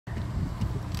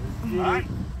Alright,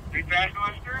 be fast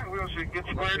on the steering wheel so you get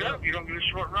squared up. You don't get a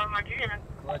short run like Ian.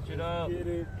 Clutch it up.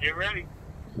 Get ready.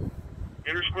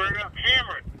 Get her squared up.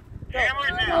 Hammer it. Hammer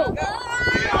it now.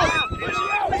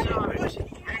 Push, push,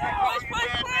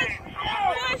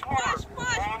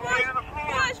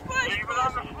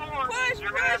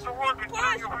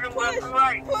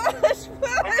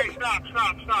 Okay,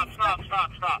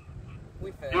 stop.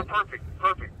 You're perfect.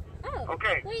 Oh,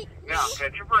 Okay, wait. now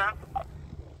catch your breath.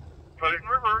 Put it in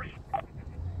reverse.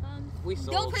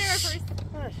 Don't put it in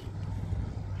reverse.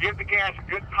 Give the gas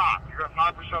a good pop. You're going to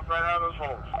pop yourself right out of those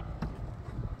holes.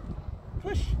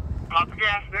 Push. Pop the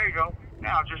gas. There you go.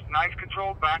 Now just nice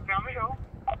control back down the hill.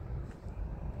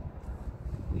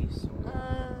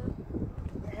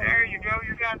 There you go.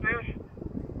 You got this.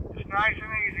 Just nice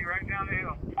and easy right down the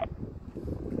hill.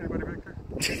 Anybody back there?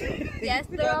 Yes,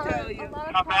 there are a lot of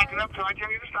Stop backing cars. up till I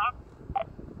tell you to stop.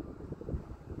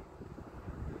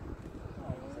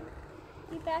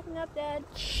 Keep backing up, Dad.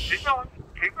 Keep going.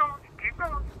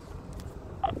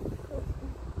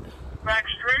 Back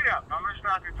straight up. I'm going to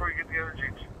stop you before you get the other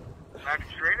jeeps. Back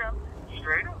straight up.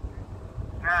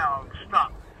 Now,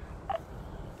 stop.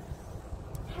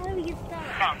 How do you stop?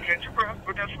 Stop. Catch your breath.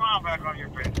 Put that smile back on your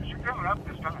face. You're coming up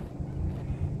this time.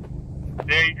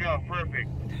 There you go. Perfect.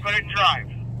 Put it in drive.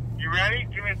 You ready?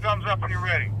 Give me a thumbs up when you're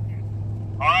ready.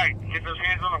 All right. Get those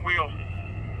hands on the wheels.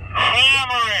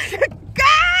 Hammer it. Bring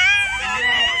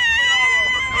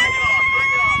it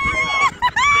on.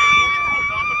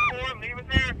 On the floor. Leave it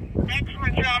there.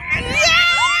 Excellent job.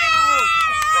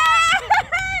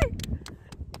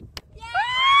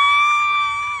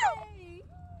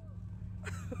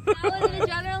 That was an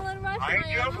adrenaline rush. I ain't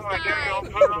joking when I tell you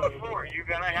don't put it on the floor. You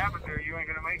gotta have it there. You ain't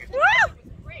gonna make it. Woo!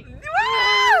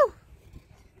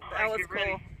 That was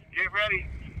cool. Get ready.